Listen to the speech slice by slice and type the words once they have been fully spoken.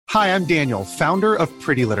Hi, I'm Daniel, founder of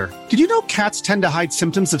Pretty Litter. Did you know cats tend to hide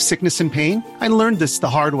symptoms of sickness and pain? I learned this the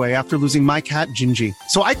hard way after losing my cat, Gingy.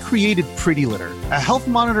 So I created Pretty Litter, a health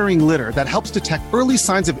monitoring litter that helps detect early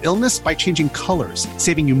signs of illness by changing colors,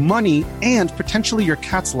 saving you money and potentially your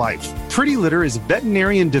cat's life. Pretty Litter is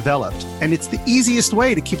veterinarian developed, and it's the easiest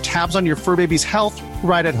way to keep tabs on your fur baby's health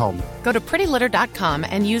right at home. Go to prettylitter.com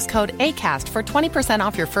and use code ACAST for 20%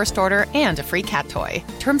 off your first order and a free cat toy.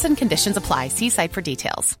 Terms and conditions apply. See site for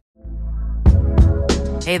details.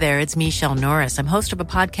 Hey there, it's Michelle Norris. I'm host of a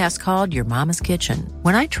podcast called Your Mama's Kitchen.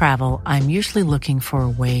 When I travel, I'm usually looking for a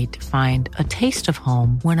way to find a taste of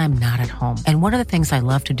home when I'm not at home. And one of the things I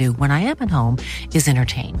love to do when I am at home is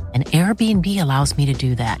entertain. And Airbnb allows me to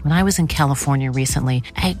do that. When I was in California recently,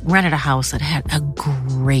 I rented a house that had a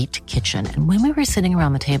great kitchen. And when we were sitting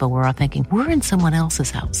around the table, we were all thinking, we're in someone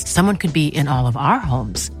else's house. Someone could be in all of our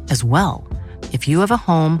homes as well. If you have a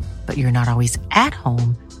home, but you're not always at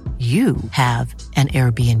home, you have an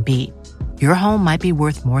Airbnb. Your home might be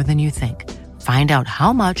worth more than you think. Find out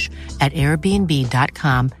how much at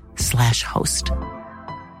airbnb.com/host.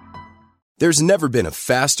 There's never been a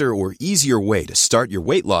faster or easier way to start your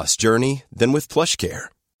weight loss journey than with PlushCare.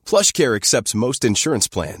 PlushCare accepts most insurance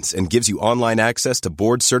plans and gives you online access to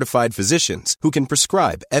board-certified physicians who can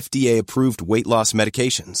prescribe FDA-approved weight loss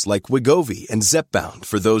medications like Wegovy and Zepbound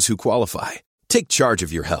for those who qualify. Take charge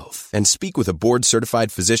of your health and speak with a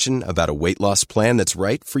board-certified physician about a weight loss plan that's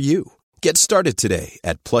right for you. Get started today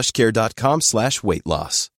at plushcare.com/weight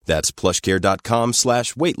loss. That's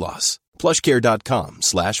plushcare.com/weight loss.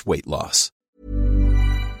 plushcare.com/weight loss.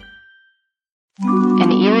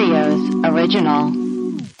 An Erios original.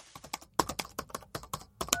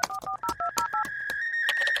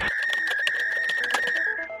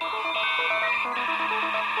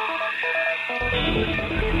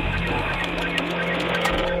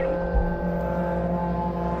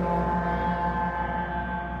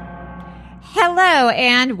 Hello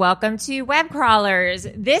and welcome to Web Crawlers.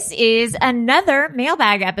 This is another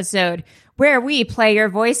mailbag episode where we play your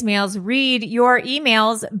voicemails, read your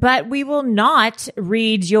emails, but we will not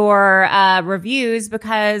read your reviews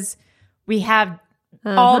because we have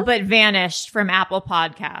all but vanished from Apple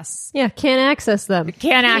Podcasts. Yeah, can't access them.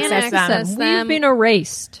 Can't access them. We've been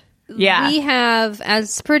erased. Yeah. We have,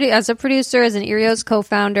 as a producer, as an Erios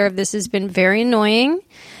co-founder, this has been very annoying.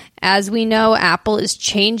 As we know, Apple is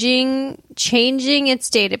changing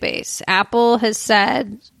its database. Apple has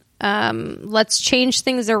said, let's change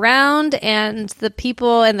things around, and the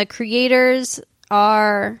people and the creators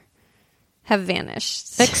have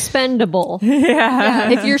vanished. Expendable.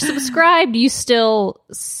 Yeah. If you're subscribed, you still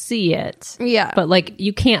see it. Yeah. But like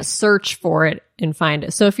you can't search for it and find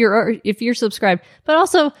it. So if you're subscribed, but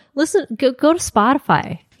also go to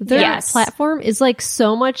Spotify. Their platform is like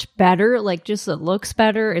so much better. Like just it looks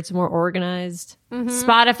better. It's more organized. Mm-hmm.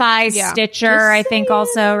 Spotify, Stitcher, I think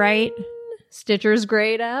also, right? Stitcher's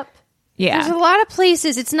great app. Yeah. There's a lot of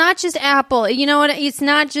places. It's not just Apple. You know what? It's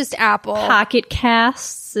not just Apple. Pocket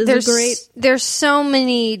Casts is great. There's so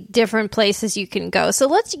many different places you can go.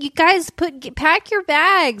 So you guys pack your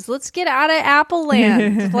bags. Let's get out of Apple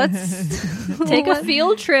land. Let's take a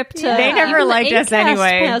field trip to. They never liked us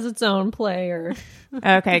anyway. Has its own player.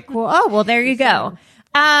 Okay, cool. Oh, well, there you go.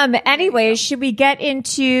 Anyways, should we get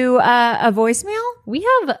into a voicemail? We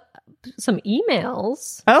have some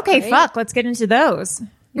emails. Okay, right? Fuck. Let's get into those.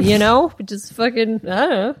 You know, just fucking, I don't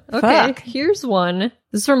know. Okay, fuck. Here's one.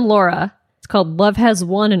 This is from Laura. It's called Love Has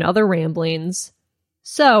Won and Other Ramblings.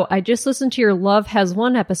 So, I just listened to your Love Has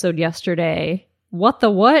Won episode yesterday. What the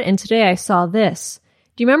what? And today I saw this.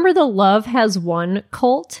 Do you remember the Love Has Won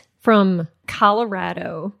cult from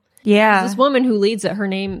Colorado? Yeah. This woman who leads it, her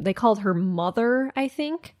name, they called her Mother, I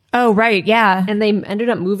think. Oh, right. Yeah. And they ended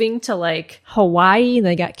up moving to like Hawaii.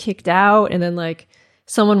 They got kicked out and then like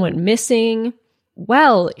someone went missing.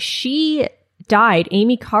 Well, she died.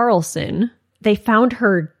 Amy Carlson. They found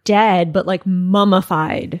her dead, but like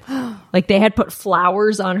mummified. Like they had put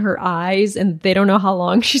flowers on her eyes and they don't know how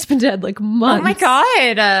long she's been dead, like months. Oh my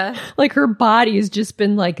God. Like her body has just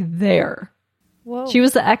been like there. Whoa. She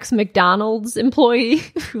was the ex-McDonald's employee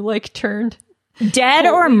who like turned dead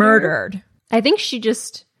or murdered. I think she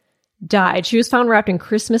just died. She was found wrapped in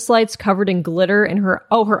Christmas lights, covered in glitter, and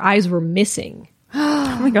her eyes were missing.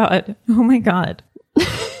 Oh my God. Oh my God.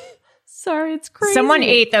 Sorry, it's crazy. Someone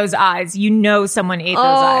ate those eyes. You know someone ate those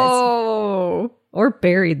eyes. Oh. Or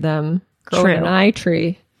buried them. Growing an eye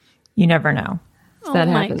tree. You never know. That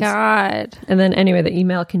happens. God. And then anyway, the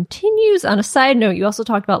email continues. On a side note, you also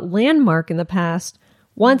talked about Landmark in the past.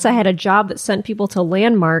 Once I had a job that sent people to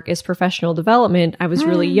Landmark as professional development. I was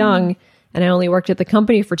really young and I only worked at the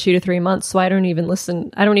company for 2 to 3 months, so I don't even list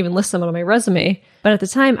them on my resume. But at the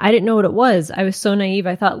time, I didn't know what it was. I was so naive.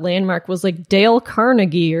 I thought Landmark was like Dale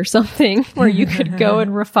Carnegie or something where you could go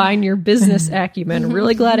and refine your business acumen.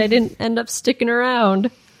 Really glad I didn't end up sticking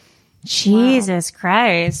around. Jesus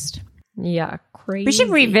Christ. Yeah, crazy. We should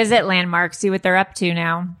revisit Landmark, see what they're up to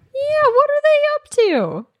now. Yeah, what are they up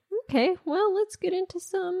to? Okay, well, let's get into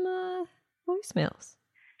some voicemails.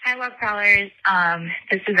 Hi, Love Crawlers.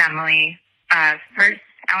 This is Emily. First,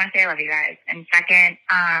 I want to say I love you guys. And second,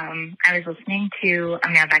 I was listening to a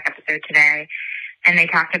mailbag episode today, and they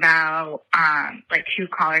talked about, like 2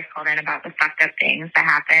 callers called in about the fucked up things that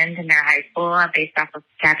happened in their high school based off of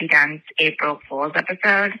Kathy Dunn's April Fool's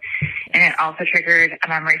episode. And it also triggered a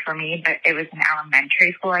memory for me, but it was in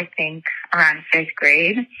elementary school, I think, around 5th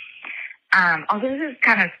grade. Although this is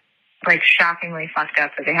kind of like shockingly fucked up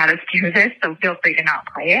that they had us do this, so feel free to not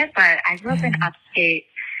play it. But I grew up in upstate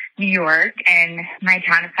New York, and my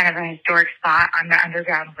town is kind of a historic spot on the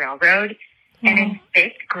Underground Railroad. And in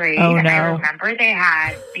 5th grade, I remember they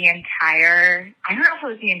had the entire, I don't know if it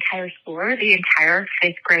was the entire school or the entire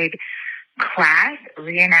 5th grade class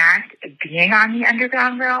reenact being on the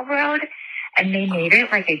Underground Railroad. And they made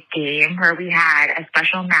it like a game where we had a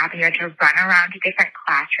special map and you had to run around to different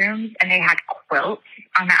classrooms, and they had quilts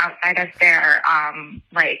on the outside of their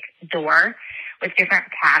like door with different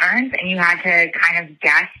patterns, and you had to kind of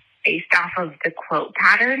guess based off of the quilt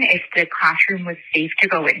pattern if the classroom was safe to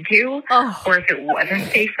go into or if it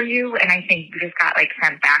wasn't safe for you. And I think you just got like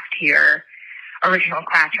sent back to your original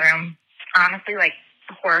classroom. Honestly, like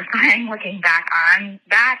horrifying looking back on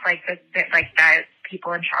that, like that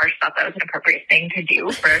people in charge thought that was an appropriate thing to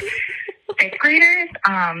do for 5th graders.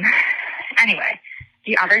 Anyway,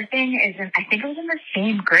 the other thing is, I think it was in the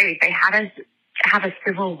same grade, they had us have a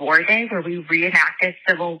Civil War day where we reenacted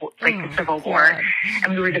the Civil War,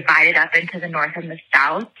 and we were divided up into the North and the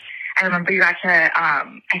South. I remember you got to,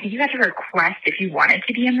 I think you got to request if you wanted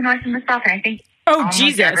to be in the North and the South, and I think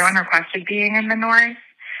everyone requested being in the North.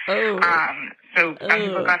 So some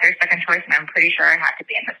people got their second choice, and I'm pretty sure I had to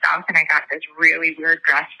be in the South, and I got this really weird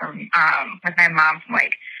dress from with my mom from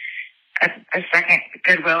like a second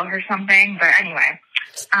Goodwill or something. But anyway,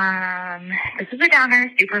 this is a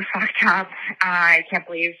downer, super fucked up. I can't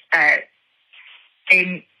believe that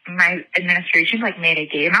my administration like made a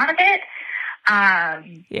game out of it.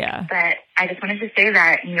 But I just wanted to say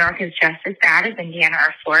that New York is just as bad as Indiana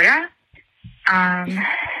or Florida.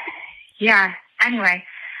 Anyway,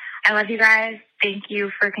 I love you guys. Thank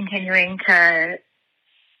you for continuing to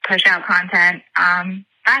push out content.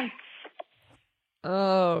 Bye.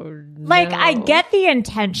 Oh, no. Like, I get the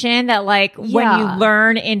intention that, like, when you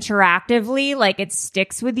learn interactively, like, it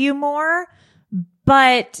sticks with you more.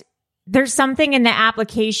 But there's something in the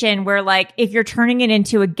application where, like, if you're turning it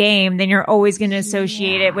into a game, then you're always going to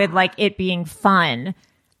associate it with, like, it being fun.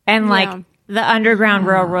 And, like, the Underground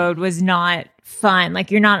Railroad was not fun.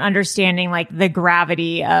 Like, you're not understanding, like, the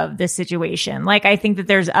gravity of the situation. Like, I think that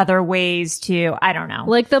there's other ways to, I don't know.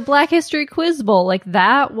 Like the Black History Quiz Bowl, like,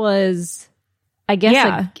 that was, I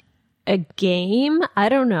guess, a game. I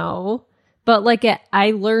don't know. But, like,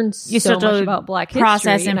 I learned so much about Black history,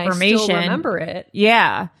 process and information. I still remember it.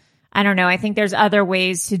 Yeah. I don't know. I think there's other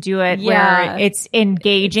ways to do it where it's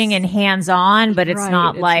engaging and hands-on, but it's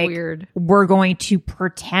not like weird. We're going to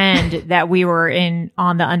pretend that we were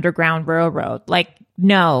on the Underground Railroad. Like,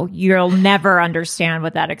 no, you'll never understand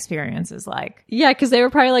what that experience is like. Yeah, because they were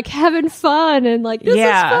probably like having fun and like, this is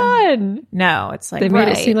fun. No, it's like they made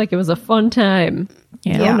it seem like it was a fun time.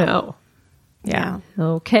 Yeah. Oh, no. Yeah.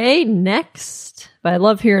 Okay, next. But I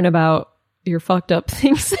love hearing about your fucked up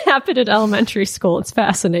things that happened at elementary school. It's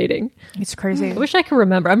fascinating. It's crazy. I wish I could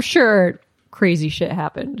remember. I'm sure crazy shit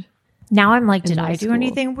happened. Now I'm like, did I do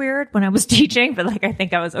anything weird when I was teaching? But like, I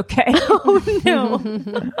think I was okay. Oh, no.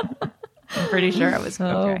 I'm pretty sure I was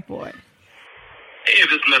okay. Oh, boy. Hey,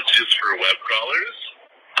 this message is for web crawlers.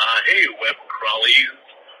 Hey, web crawlies.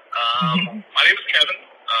 My name is Kevin.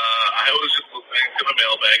 I was just listening to the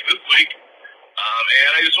mailbag this week.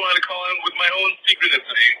 And I just wanted to call in with my own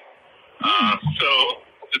synchronicity. So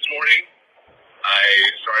this morning, I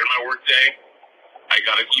started my work day. I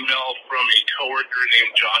got an email from a coworker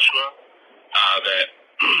named Joshua that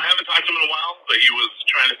I haven't talked to him in a while, but he was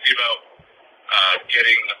trying to see about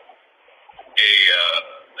getting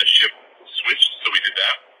a ship switched, so we did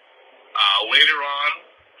that. Later on,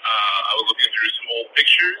 I was looking through some old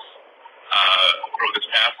pictures from this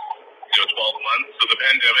past 12 months of the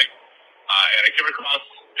pandemic, and I came across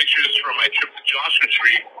pictures from my trip to Joshua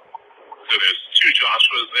Tree. So there's 2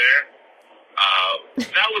 Joshuas there.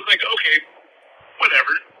 That was like, okay,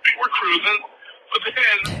 whatever. We're cruising. But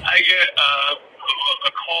then I get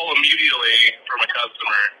a call immediately from a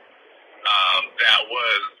customer that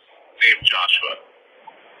was named Joshua.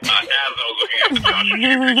 As I was looking at the Joshua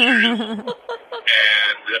Tree pictures.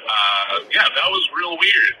 And, that was real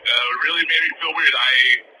weird. It really made me feel weird.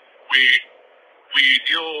 We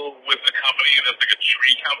deal with a company that's like a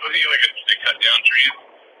tree company, they cut down trees,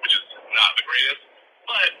 which is not the greatest.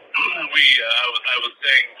 But I was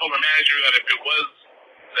told my manager that if it was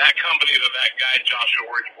that company that guy Joshua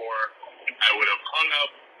worked for, I would have hung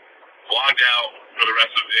up, logged out for the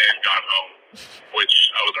rest of the day and gone home, which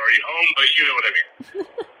I was already home, but you know what I mean.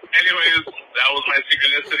 Anyways, that was my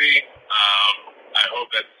synchronicity. I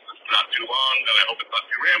hope that's not too long, and I hope it's not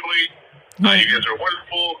too rambly. You guys are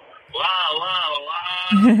wonderful. La, la, la.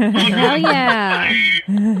 Hell yeah.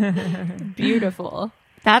 Beautiful.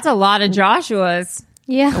 That's a lot of Joshuas.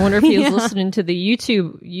 Yeah. I wonder if he was listening to the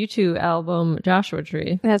YouTube album Joshua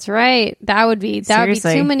Tree. That's right. That would be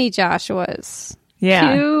too many Joshuas.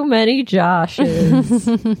 Yeah. Too many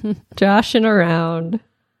Joshes. Joshing around.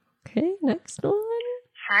 Okay, next one.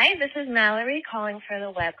 Hi, this is Mallory calling for the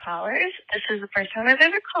web callers. This is the first time I've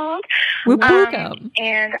ever called. Welcome.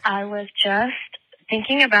 And I was just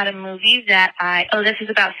thinking about a movie that this is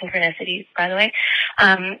about synchronicity, by the way.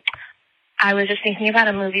 I was just thinking about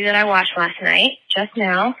a movie that I watched last night, just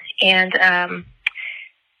now, and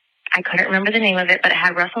I couldn't remember the name of it, but it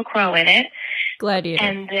had Russell Crowe in it. Gladiator.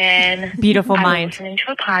 And then Beautiful I Mind. was listening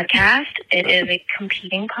to a podcast. It is a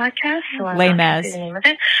competing podcast, so I'm Lame not as. sure the name of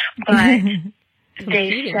it, but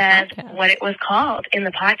they said podcast. what it was called in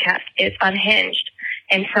the podcast. It's Unhinged.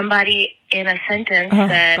 And somebody in a sentence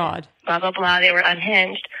said, God. blah, blah, blah, they were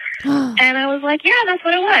unhinged. And I was like, yeah, that's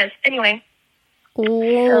what it was. Anyway.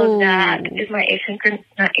 So that is my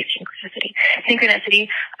synchronicity.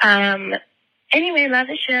 Anyway, love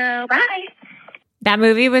the show. Bye. That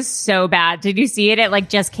movie was so bad. Did you see it? It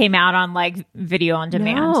just came out on video on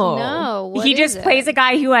demand. No. He just plays a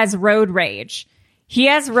guy who has road rage. He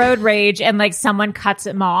has road rage and someone cuts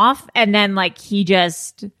him off and then he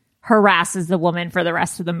just harasses the woman for the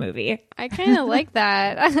rest of the movie. I kind of like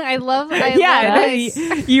that. I love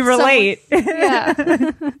you relate. Yeah.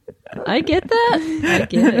 I get that. I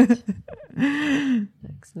get it.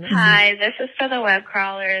 Hi, this is for the web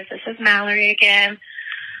crawlers. This is Mallory again.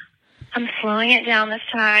 I'm slowing it down this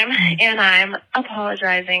time, and I'm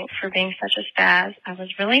apologizing for being such a spaz. I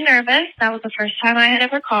was really nervous. That was the first time I had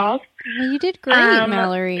ever called. Well, you did great,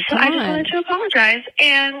 Mallory. So I just wanted to apologize,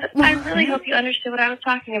 and I really hope you understood what I was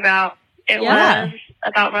talking about. It was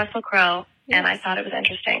about Russell Crowe, and I thought it was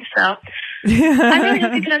interesting. So I really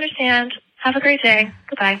hope you can understand. Have a great day.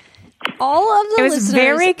 Goodbye. All of the It was listeners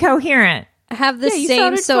very coherent. have the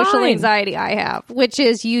same social anxiety I have, which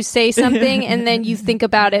is you say something and then you think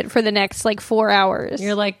about it for the next 4 hours.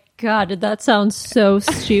 You're like, God, did that sound so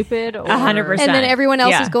stupid? 100%. And then everyone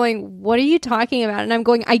else is going, what are you talking about? And I'm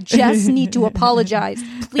going, I just need to apologize.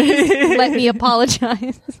 Please let me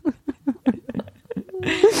apologize.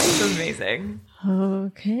 It's amazing.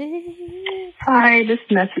 Okay. Hi, this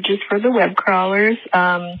message is for the web crawlers.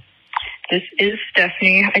 This is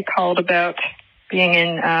Stephanie. I called about being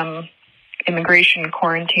in immigration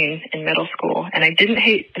quarantine in middle school, and I didn't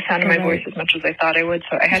hate the sound of my voice as much as I thought I would,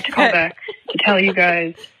 so I had to call back to tell you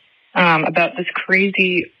guys about this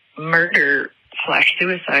crazy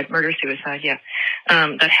murder-suicide,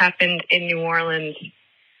 that happened in New Orleans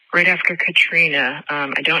right after Katrina.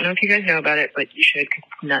 I don't know if you guys know about it, but you should, 'cause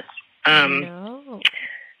it's nuts. No.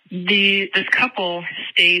 This couple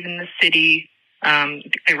stayed in the city.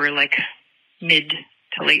 They were mid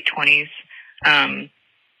to late 20s,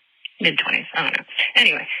 mid-20s, I don't know.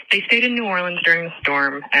 Anyway, they stayed in New Orleans during the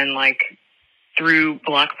storm and threw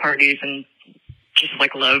block parties and just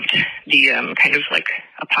loved the kind of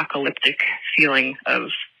apocalyptic feeling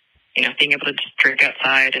of being able to just drink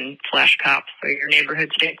outside and flash cops so your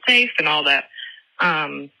neighborhood stayed safe and all that.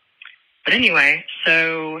 But anyway,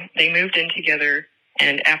 so they moved in together,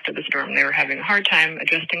 and after the storm, they were having a hard time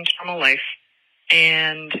adjusting to normal life.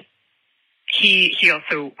 And he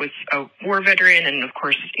also was a war veteran, and of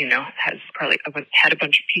course, has probably had a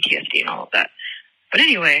bunch of PTSD and all of that. But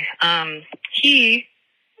anyway, he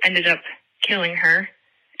ended up killing her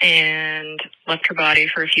and left her body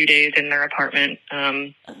for a few days in their apartment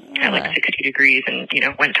at 60 degrees and,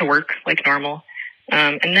 went to work like normal.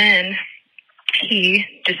 And then he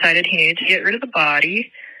decided he needed to get rid of the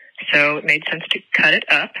body, so it made sense to cut it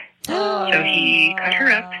up. So he cut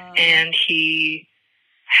her up, and he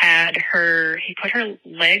put her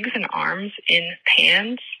legs and arms in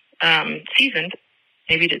pans, seasoned,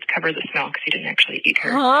 maybe to cover the smell because he didn't actually eat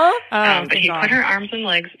her. Huh? But he put her arms and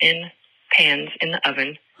legs in pans in the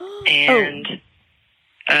oven and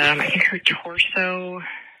I think her torso,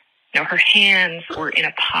 no, her hands were in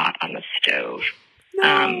a pot on the stove.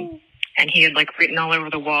 No. And he had like written all over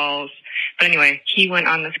the walls. But anyway, he went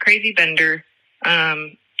on this crazy bender,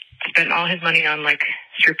 spent all his money on like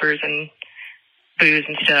strippers and booze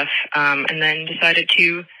and stuff, and then decided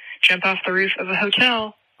to jump off the roof of a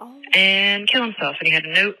hotel and kill himself. And he had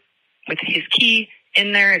a note with his key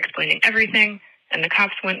in there explaining everything, and the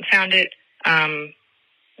cops went and found it.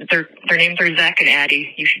 Their names are Zach and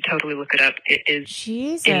Addie. You should totally look it up. It is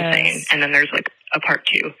insane. And then there's like a part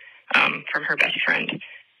 2 from her best friend.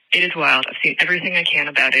 It is wild. I've seen everything I can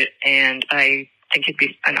about it, and I think it'd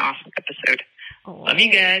be an awesome episode. Love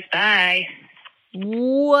you guys. Bye.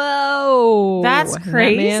 Whoa. That's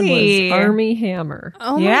crazy. That man was Army Hammer.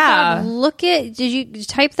 Oh my God. Look at, did you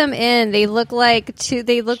type them in? They look like What's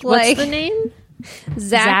the name?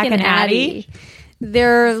 Zach and Addie.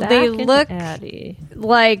 They look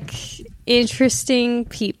like interesting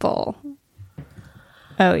people.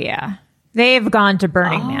 Oh yeah. They've gone to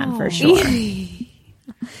Burning Man for sure.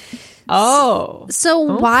 So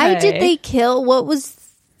why did they kill? What was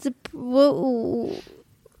the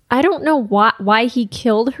I don't know why he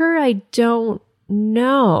killed her. I don't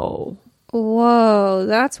know. Whoa,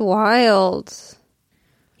 that's wild.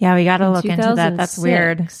 Yeah, we got to look into that. That's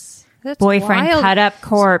weird. That's boyfriend wild. cut up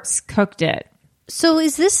corpse, cooked it. So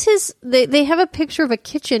is this his... They have a picture of a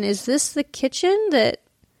kitchen. Is this the kitchen that...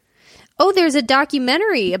 Oh, there's a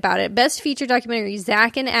documentary about it. Best feature documentary,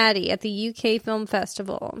 Zach and Addie at the UK Film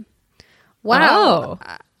Festival. Wow.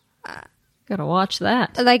 Gotta watch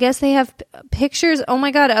that. I guess they have pictures, oh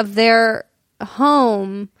my God, of their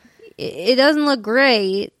home. It doesn't look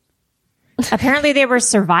great. Apparently they were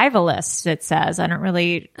survivalists, it says. I don't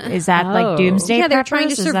really... Is that like doomsday Yeah, they're preppers? trying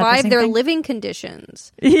to Is that the survive same their thing? living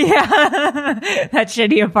conditions. Yeah. That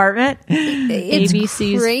shitty apartment. It's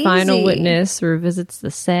ABC's crazy. Final Witness revisits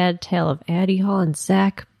the sad tale of Addie Hall and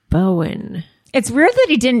Zach Bowen. It's weird that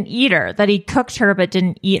he didn't eat her, that he cooked her but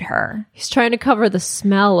didn't eat her. He's trying to cover the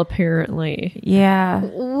smell, apparently. Yeah.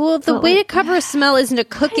 Well, the way to cover a smell isn't to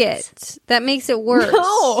cook it. That makes it worse.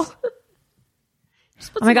 No.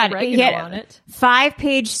 Oh my God. He had a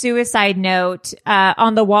 5-page suicide note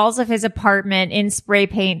on the walls of his apartment in spray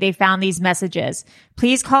paint. They found these messages.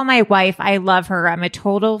 Please call my wife. I love her. I'm a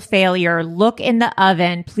total failure. Look in the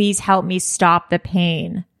oven. Please help me stop the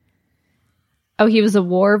pain. Oh, he was a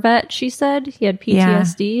war vet, she said? He had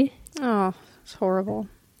PTSD? Yeah. Oh, it's horrible.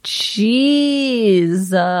 Jesus.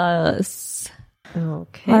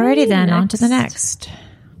 Okay. Alrighty then, on to the next.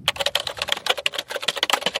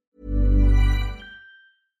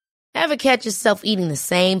 Ever catch yourself eating the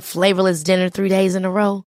same flavorless dinner 3 days in a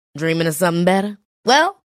row? Dreaming of something better?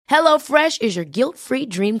 Well, HelloFresh is your guilt-free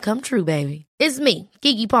dream come true, baby. It's me,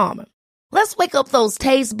 Keke Palmer. Let's wake up those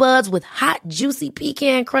taste buds with hot, juicy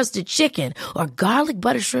pecan-crusted chicken or garlic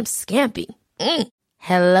butter shrimp scampi.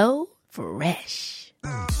 Hello Fresh.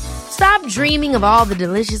 Stop dreaming of all the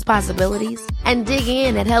delicious possibilities and dig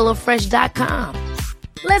in at HelloFresh.com.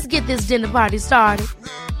 Let's get this dinner party started.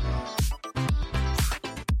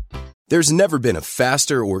 There's never been a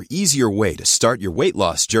faster or easier way to start your weight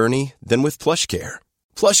loss journey than with PlushCare.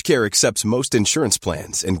 PlushCare accepts most insurance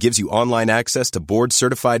plans and gives you online access to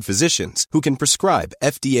board-certified physicians who can prescribe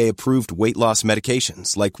FDA-approved weight loss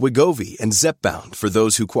medications like Wegovy and Zepbound for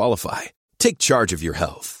those who qualify. Take charge of your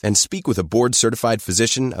health and speak with a board-certified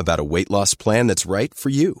physician about a weight loss plan that's right for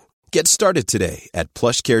you. Get started today at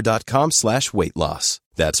plushcare.com/weight loss.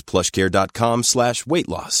 That's plushcare.com/weight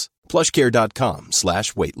loss.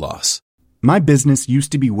 plushcare.com/weight loss. My business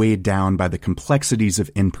used to be weighed down by the complexities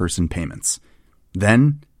of in-person payments.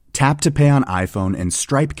 Then, Tap to Pay on iPhone and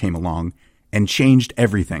Stripe came along and changed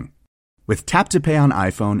everything. With Tap to Pay on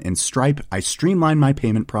iPhone and Stripe, I streamlined my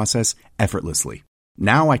payment process effortlessly.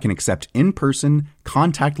 Now I can accept in-person,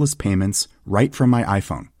 contactless payments right from my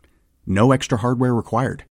iPhone. No extra hardware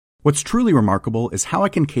required. What's truly remarkable is how I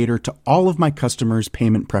can cater to all of my customers'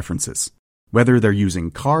 payment preferences. Whether they're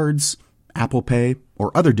using cards, Apple Pay,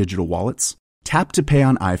 or other digital wallets, Tap to Pay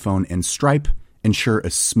on iPhone and Stripe ensure a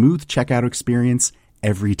smooth checkout experience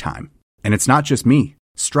every time. And it's not just me.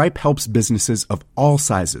 Stripe helps businesses of all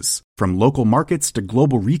sizes, from local markets to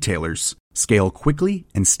global retailers, scale quickly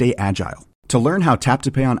and stay agile. To learn how Tap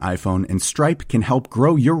to Pay on iPhone and Stripe can help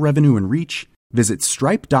grow your revenue and reach, visit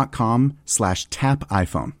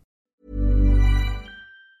stripe.com/tapiphone.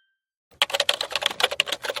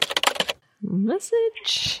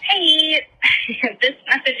 Message. Hey, this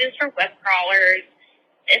message is for web crawlers.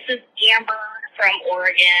 This is Amber from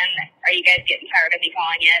Oregon. Are you guys getting tired of me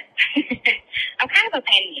calling it? I'm kind of a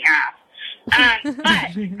pain in the ass.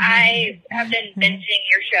 But I have been binging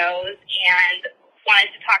your shows, and wanted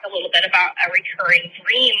to talk a little bit about a recurring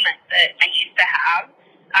dream that I used to have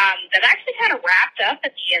that actually kind of wrapped up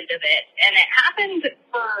at the end of it. And it happened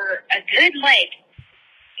for a good,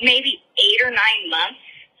 maybe 8 or 9 months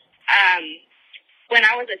when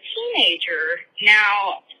I was a teenager.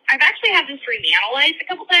 Now, I've actually had this dream analyzed a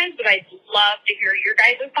couple times, but I'd love to hear your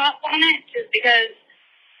guys' thoughts on it, just because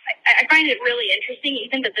I find it really interesting,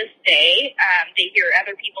 even to this day, to hear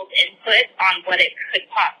other people's input on what it could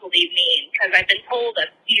possibly mean, because I've been told a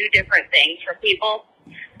few different things from people.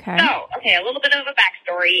 Okay. So, a little bit of a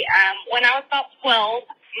backstory. When I was about 12,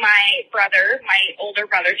 my older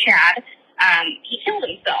brother, Chad, he killed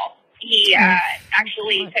himself. He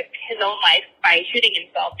actually took his own life by shooting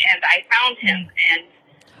himself, and I found him, and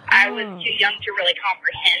I was too young to really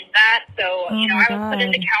comprehend that. So, I was put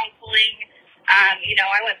into counseling.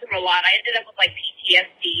 I went through a lot. I ended up with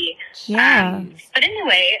PTSD. Yeah. But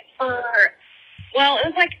anyway, it was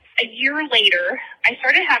a year later, I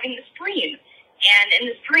started having this dream. And in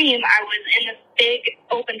this dream, I was in this big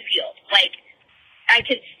open field. I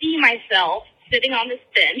could see myself sitting on this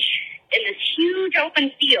bench in this huge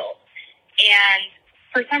open field. And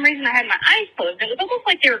for some reason, I had my eyes closed. It was almost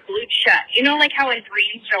like they were glued shut. How in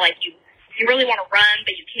dreams, you're you really want to run,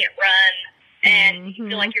 but you can't run. And you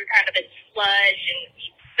feel like you're kind of in sludge.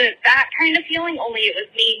 And that kind of feeling, only it was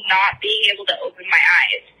me not being able to open my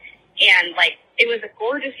eyes. And, it was a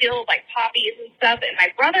gorgeous field, poppies and stuff. And my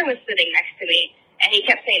brother was sitting next to me, and he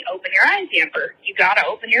kept saying, "Open your eyes, Amber. You got to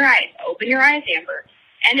open your eyes. Open your eyes, Amber."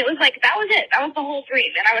 And it was that was it. That was the whole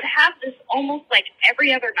dream. And I would have this almost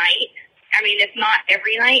every other night. I mean, if not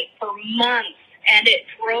every night, for months. And it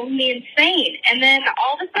drove me insane. And then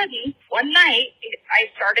all of a sudden, one night, I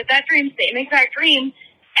started that dream, same exact dream,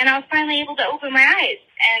 and I was finally able to open my eyes.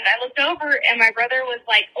 And I looked over, and my brother was,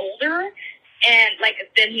 older and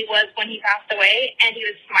than he was when he passed away, and he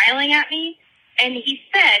was smiling at me. And he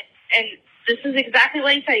said, and this is exactly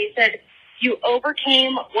what he said, he said, "You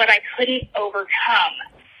overcame what I couldn't overcome."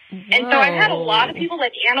 Whoa. And so I've had a lot of people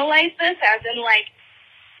analyze this as in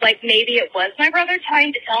maybe it was my brother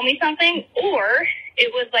trying to tell me something, or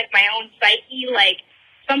it was my own psyche,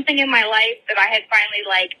 something in my life that I had finally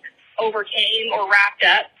overcame or wrapped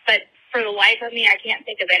up. But for the life of me, I can't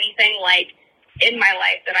think of anything in my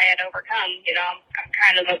life that I had overcome. I'm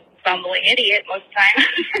kind of a bumbling idiot most of the time,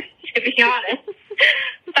 to be honest.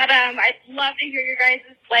 But I'd love to hear your guys'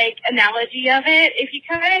 analogy of it, if you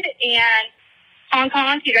could. And Hong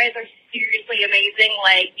Kong, you guys are seriously amazing.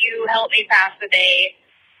 You helped me pass the day.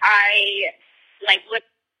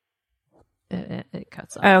 It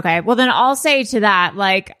cuts off. Okay. Well, then I'll say to that,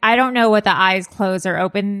 I don't know what the eyes closed or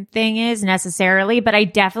open thing is necessarily, but I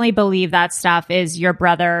definitely believe that stuff is your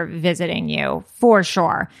brother visiting you for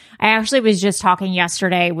sure. I actually was just talking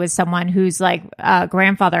yesterday with someone whose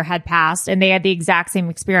grandfather had passed, and they had the exact same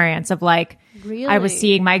experience of Really? I was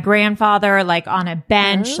seeing my grandfather on a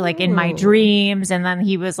bench, in my dreams. And then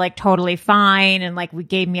he was totally fine. And we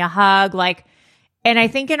gave me a hug, and I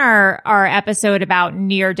think in our episode about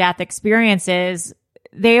near-death experiences,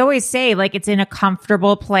 they always say, it's in a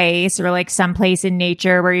comfortable place or, some place in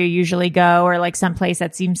nature where you usually go or, some place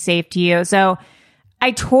that seems safe to you. So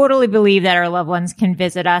I totally believe that our loved ones can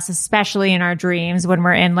visit us, especially in our dreams when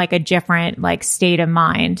we're in, a different, state of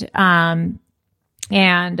mind. Yeah,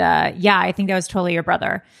 I think that was totally your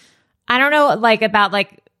brother. I don't know, about,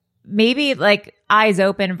 maybe eyes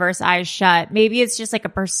open versus eyes shut. Maybe it's just a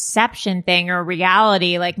perception thing or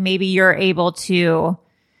reality. Maybe you're able to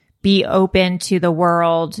be open to the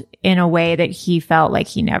world in a way that he felt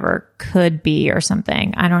he never could be or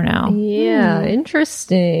something. I don't know. Yeah.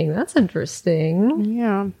 Interesting. That's interesting.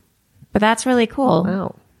 Yeah. But that's really cool.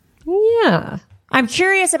 Wow. Yeah. I'm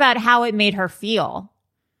curious about how it made her feel.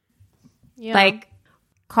 Yeah.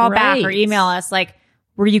 Call back or email us.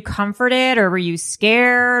 Were you comforted or were you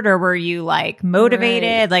scared or were you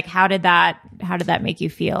motivated? Right. How did that make you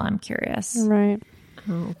feel? I'm curious. Right.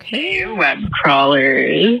 Okay. Hey, web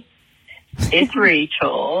crawlers. It's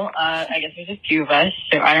Rachel. I guess there's a few of us,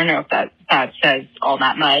 so I don't know if that says all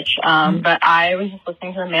that much. But I was just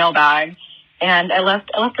listening to the mailbag, and I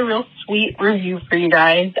left a real sweet review for you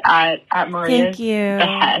guys at Maria's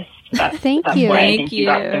behest. That's Thank why you. I think you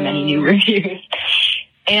got so many new reviews.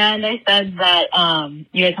 And I said that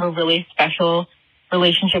you guys have a really special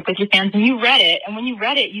relationship with your fans, and you read it. And when you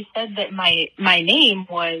read it, you said that my name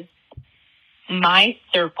was My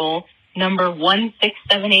Circle number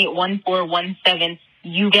 16781417.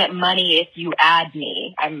 You get money if you add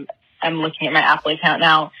me. I'm looking at my Apple account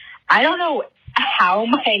now. I don't know how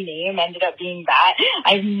my name ended up being that.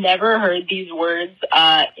 I've never heard these words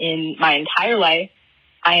in my entire life.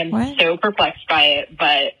 I am so perplexed by it,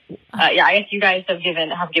 but yeah, I guess you guys have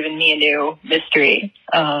given me a new mystery.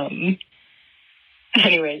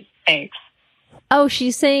 Anyways, thanks. Oh,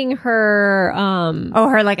 she's saying her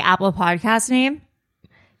her like Apple Podcast name?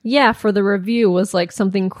 Yeah, for the review was like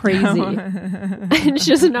something crazy. And she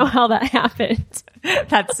doesn't know how that happened.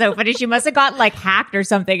 That's so funny. She must have got like hacked or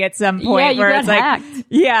something at some point. Yeah, you where got it's like, hacked.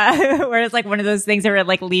 Yeah, where it's like one of those things where it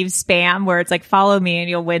like leaves spam, where it's like, follow me and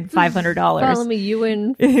you'll win $500. Follow me, you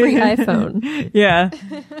win free iPhone. Yeah.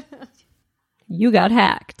 You got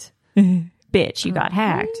hacked. Bitch, you got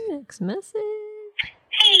hacked. Next message.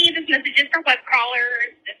 Hey, this message is for web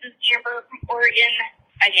crawlers. This is Amber from Oregon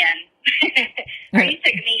again. Are you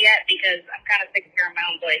sick of me yet? Because I'm kind of sick of hearing my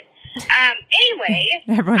own voice. Anyway,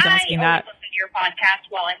 Everyone's asking I that. always listen to your podcast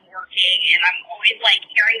while I'm working, and I'm always like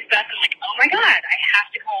hearing stuff and like, oh my god, I have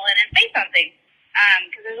to call in and say something.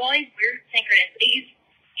 Because there's all these weird synchronicities.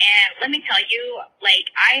 And let me tell you, like,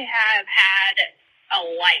 I have had a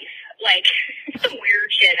life. Like, some weird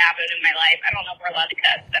shit happened in my life. I don't know if we're allowed to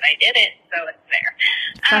cuss, but I did it, so it's there.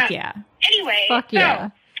 Fuck yeah. Anyway, Fuck yeah.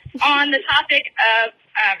 So, on the topic of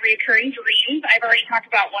reoccurring dreams, I've already talked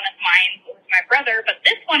about one of mine with my brother, but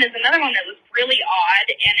this one is another one that was really odd,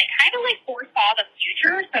 and it kind of like foresaw the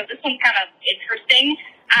future, so this one's kind of interesting.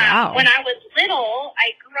 Wow. When I was little,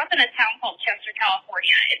 I grew up in a town called Chester,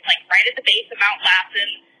 California. It's like right at the base of Mount Lassen.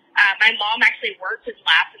 My mom actually worked with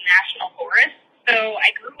Lassen National Forest. So I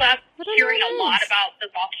grew up hearing a lot about the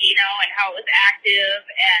volcano and how it was active,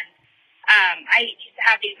 and I used to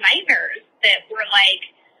have these nightmares that were like,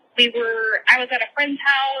 I was at a friend's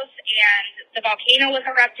house, and the volcano was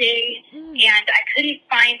erupting, and I couldn't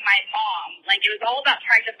find my mom. Like, it was all about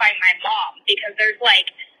trying to find my mom, because there's like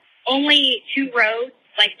only two roads.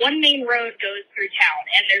 Like, one main road goes through town,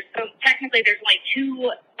 and technically there's like two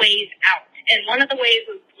ways out, and one of the ways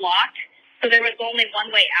was blocked. So there was only one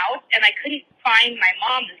way out, and I couldn't find my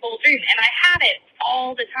mom this whole dream. And I had it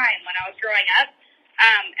all the time when I was growing up.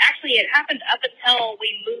 Actually, it happened up until we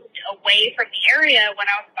moved away from the area when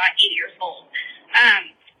I was about 8 years old.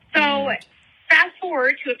 So fast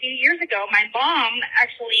forward to a few years ago, my mom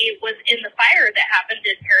actually was in the fire that happened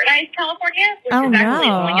in Paradise, California, which is actually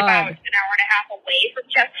only about an hour and a half away from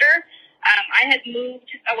Chester. I had moved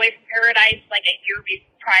away from Paradise like a year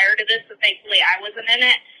prior to this, so thankfully I wasn't in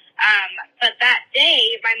it. But that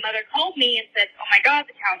day, my mother called me and said, oh my God,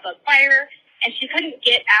 the town's on fire, and she couldn't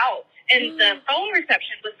get out. And the phone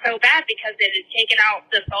reception was so bad because it had taken out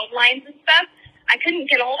the phone lines and stuff. I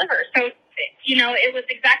couldn't get a hold of her. So, you know, it was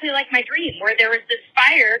exactly like my dream, where there was this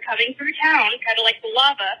fire coming through town, kind of like the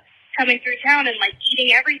lava coming through town and like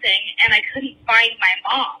eating everything, and I couldn't find my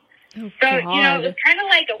mom. So, you know, it was kind of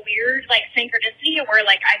like a weird like synchronicity where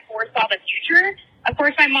like I foresaw the future. Of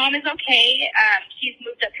course, my mom is okay. She's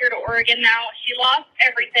moved up here to Oregon now. She lost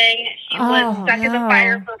everything. She was stuck in the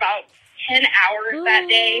fire for about 10 hours that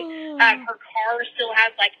day. Her car still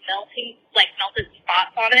has like melted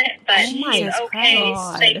spots on it, but she's okay.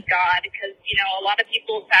 Thank God, because you know a lot of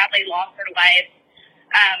people sadly lost their lives.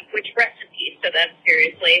 Which rest in peace to them,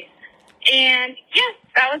 seriously. And yes,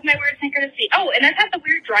 that was my weird synchronicity. Oh, and I've had the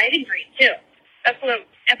weird driving dream too. That's what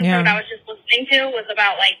episode I was just listening to was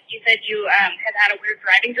about. Like you said, you had a weird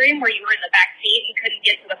driving dream where you were in the back seat and couldn't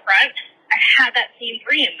get to the front. I had that same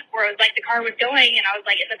dream where it was like the car was going and I was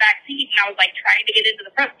like in the back seat and I was like trying to get into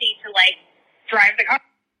the front seat to like drive the car.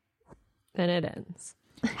 And it ends.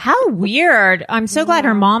 How weird. I'm so glad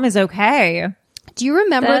her mom is okay. Do you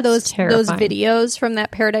remember That's those terrifying. videos from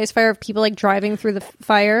that Paradise Fire of people like driving through the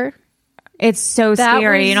fire? It's so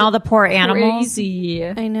scary, and all the poor animals. Crazy.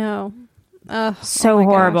 I know. So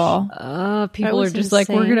horrible. People are was just like,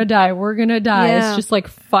 we're insane. gonna die. We're gonna die. Yeah. It's just like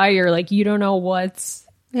fire. Like you don't know what's.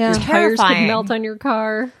 Yeah. Your tires could Terrifying. melt on your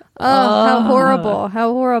car. Oh, how horrible.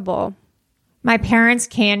 How horrible. My parents'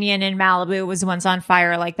 canyon in Malibu was once on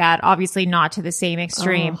fire like that. Obviously not to the same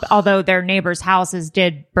extreme, although their neighbors' houses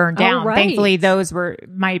did burn down. right. Thankfully,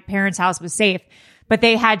 my parents' house was safe. But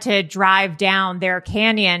they had to drive down their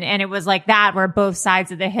canyon, and it was like that where both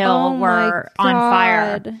sides of the hill were on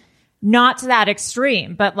fire. Not to that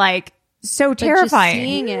extreme, but like so terrifying. Just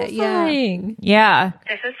seeing it, yeah. Yeah.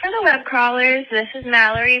 This is for the web crawlers. This is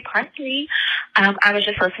Mallory, part 3. I was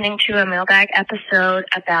just listening to a mailbag episode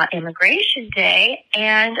about Immigration Day,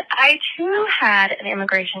 and I too had an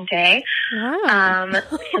Immigration Day. Wow.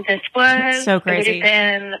 So this was So crazy. It would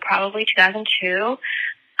have been probably 2002.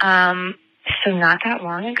 So not that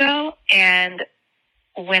long ago. And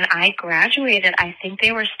when I graduated, I think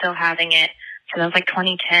they were still having it. So that was like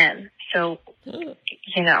 2010. So,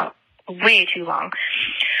 you know, way too long.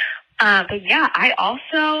 But yeah, I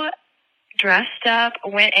also dressed up,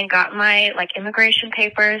 went and got my like immigration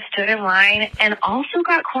papers, stood in line, and also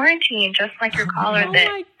got quarantined, just like your caller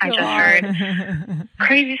that I just heard.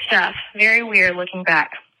 Crazy stuff. Very weird looking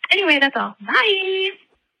back. Anyway, that's all. Bye.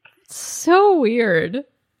 So weird.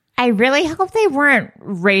 I really hope they weren't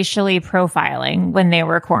racially profiling when they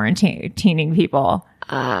were quarantining people.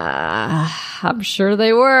 I'm sure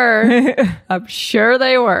they were. I'm sure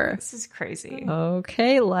they were. This is crazy.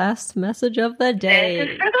 Okay, last message of the day. This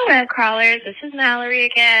is for the web crawlers. This is Mallory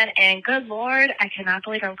again, and good Lord, I cannot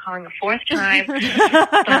believe I'm calling a fourth time. But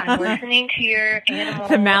I'm listening to your animal,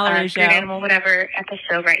 the Mallory show, animal whatever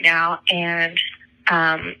episode right now, and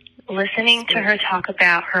listening to her talk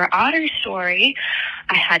about her otter story.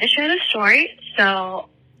 I had to share the story, so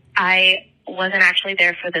I wasn't actually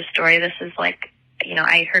there for this story. This is like, you know,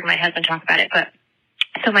 I heard my husband talk about it, but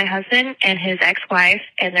so my husband and his ex-wife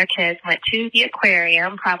and their kids went to the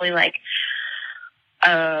aquarium probably like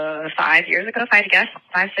 5 years ago, 5, I guess,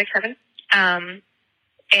 5, 6, 7.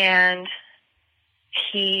 And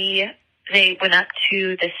they went up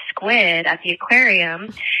to the squid at the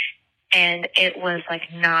aquarium, and it was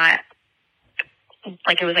like not,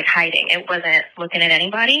 like it was like hiding. It wasn't looking at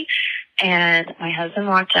anybody. And my husband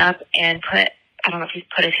walked up and I don't know if he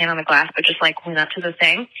put his hand on the glass, but just like went up to the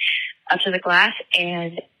glass,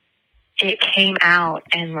 and it came out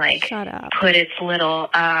and like put its little,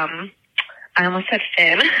 I almost said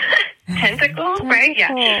fin, tentacle, right?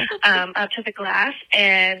 Yeah. Up to the glass,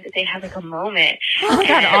 and they had like a moment. Oh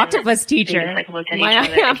God, octopus teacher. They just like looked at each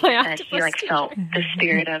other, and he like felt the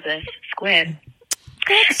spirit of this squid.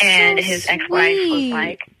 And his ex-wife was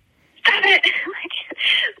like, "Stop it!"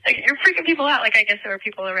 like you're freaking people out. Like I guess there were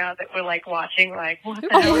people around that were like watching, like, "What the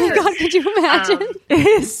hell is my God, could you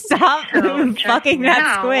imagine? Stop fucking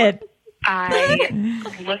that squid." I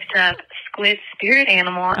looked up squid spirit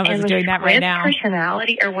animal, and doing that right now.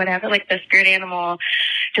 Personality or whatever, like the spirit animal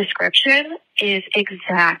description is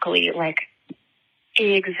exactly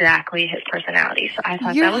his personality. So I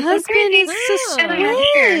thought your that was husband so crazy. is so And I had to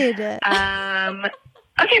share.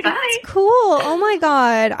 Okay, bye. That's cool. Oh my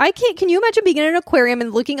God. Can you imagine being in an aquarium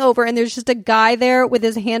and looking over and there's just a guy there with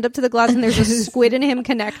his hand up to the glass and there's a squid and him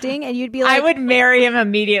connecting, and you'd be like, I would marry him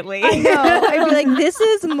immediately. I know. I'd be like, this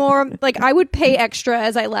is more like, I would pay extra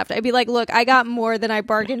as I left. I'd be like, look, I got more than I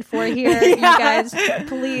bargained for here. Yeah. You guys,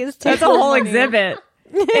 please take That's a whole exhibit.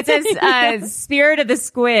 It says, spirit of the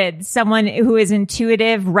squid, someone who is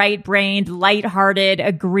intuitive, right-brained, lighthearted,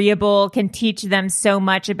 agreeable, can teach them so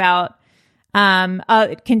much about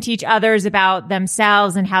can teach others about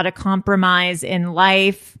themselves and how to compromise in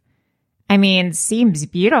life. I mean, seems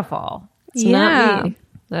beautiful. It's not me.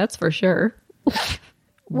 That's for sure.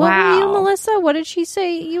 What were you, Melissa? What did she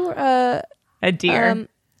say? You were a deer.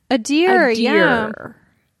 A deer, yeah.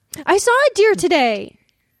 I saw a deer today.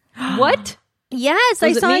 What? Yes,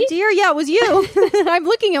 I saw a deer. Yeah, it was you. I'm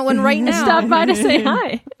looking at one right now. Stop by to say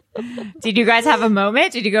hi. Did you guys have a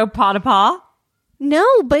moment? Did you go paw to paw? No,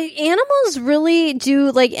 but animals really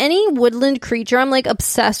do, like any woodland creature. I'm like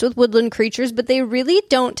obsessed with woodland creatures, but they really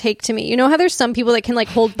don't take to me. You know how there's some people that can like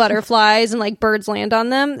hold butterflies and like birds land on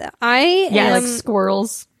them? Like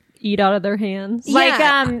squirrels eat out of their hands.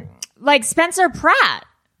 Yeah. Like Spencer Pratt.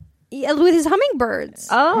 Yeah, with his hummingbirds.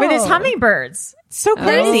 Oh. With his hummingbirds. So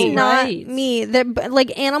crazy. It's not me.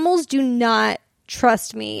 Like animals do not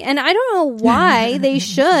trust me, and I don't know why. They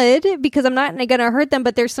should, because I'm not gonna hurt them,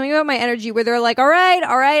 but there's something about my energy where they're like, all right,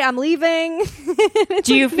 I'm leaving.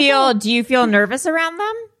 Do you feel nervous around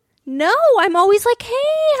them? No, I'm always like,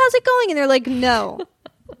 hey, how's it going? And they're like, no,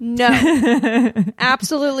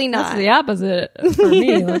 absolutely not. That's the opposite for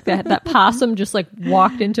me. Like that possum just like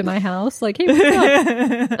walked into my house like, hey,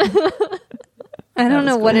 what's up? I don't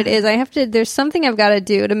know what it is. There's something I've got to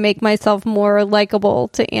do to make myself more likable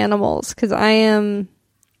to animals, because I am.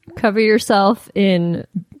 Cover yourself in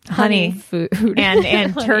honey food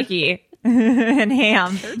and turkey and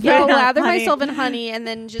ham. Yeah, I'll lather myself in honey and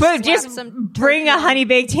then just bring a honey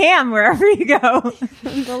baked ham wherever you go.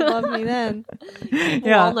 They'll love me then.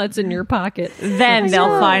 Yeah. Walnuts in your pocket. Then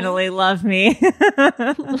they'll finally love me.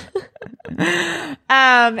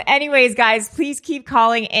 Anyways, guys, please keep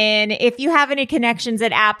calling in. If you have any connections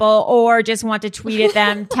at Apple or just want to tweet at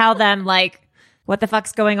them, tell them like, what the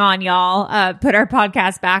fuck's going on, y'all? Put our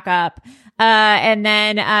podcast back up. And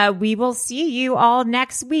then we will see you all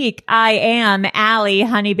next week. I am Allie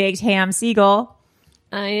Honey Baked Ham Siegel.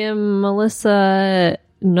 I am Melissa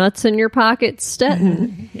Nuts in Your Pocket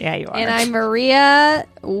Stetton. Yeah, you are. And I'm Maria.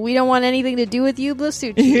 We don't want anything to do with you,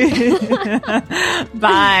 Blasucci.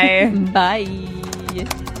 Bye. Bye.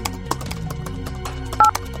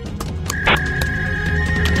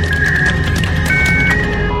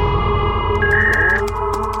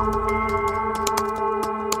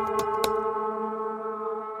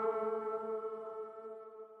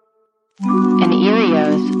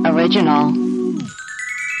 original.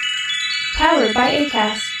 Powered by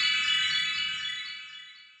Acast.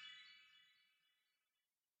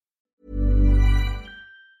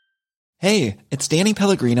 Hey, it's Danny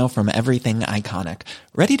Pellegrino from Everything Iconic.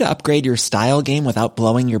 Ready to upgrade your style game without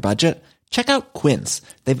blowing your budget? Check out Quince.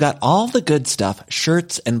 They've got all the good stuff,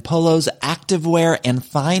 shirts and polos, activewear, and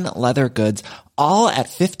fine leather goods, all at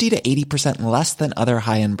 50 to 80% less than other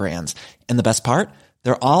high-end brands. And the best part?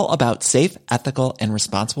 They're all about safe, ethical, and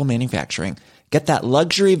responsible manufacturing. Get that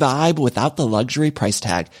luxury vibe without the luxury price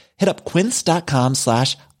tag. Hit up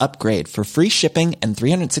quince.com/upgrade for free shipping and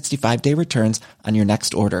 365-day returns on your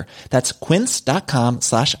next order. That's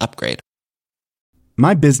quince.com/upgrade.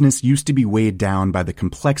 My business used to be weighed down by the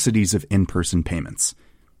complexities of in-person payments.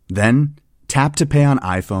 Then, Tap to Pay on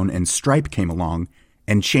iPhone and Stripe came along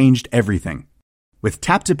and changed everything. With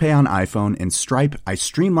Tap to Pay on iPhone and Stripe, I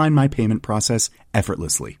streamlined my payment process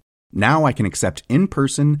effortlessly. Now I can accept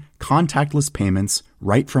in-person, contactless payments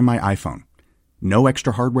right from my iPhone. No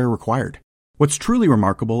extra hardware required. What's truly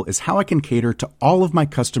remarkable is how I can cater to all of my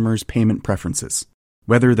customers' payment preferences.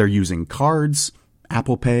 Whether they're using cards,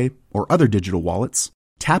 Apple Pay, or other digital wallets,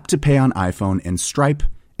 Tap to Pay on iPhone and Stripe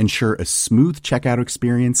ensure a smooth checkout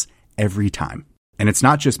experience every time. And it's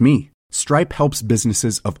not just me. Stripe helps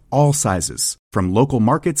businesses of all sizes, from local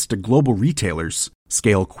markets to global retailers,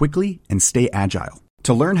 scale quickly and stay agile.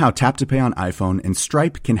 To learn how Tap to Pay on iPhone and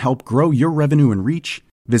Stripe can help grow your revenue and reach,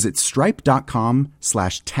 visit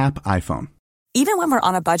stripe.com/tapiphone. Even when we're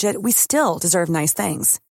on a budget, we still deserve nice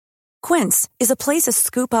things. Quince is a place to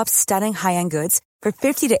scoop up stunning high-end goods for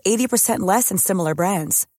 50 to 80% less than similar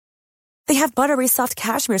brands. They have buttery soft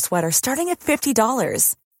cashmere sweaters starting at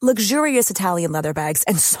 $50, luxurious Italian leather bags,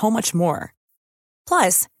 and so much more.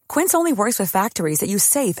 Plus, Quince only works with factories that use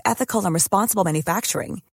safe, ethical, and responsible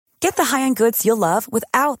manufacturing. Get the high-end goods you'll love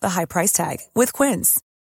without the high price tag with Quince.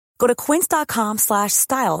 Go to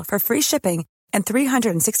quince.com/style for free shipping and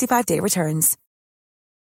 365-day returns.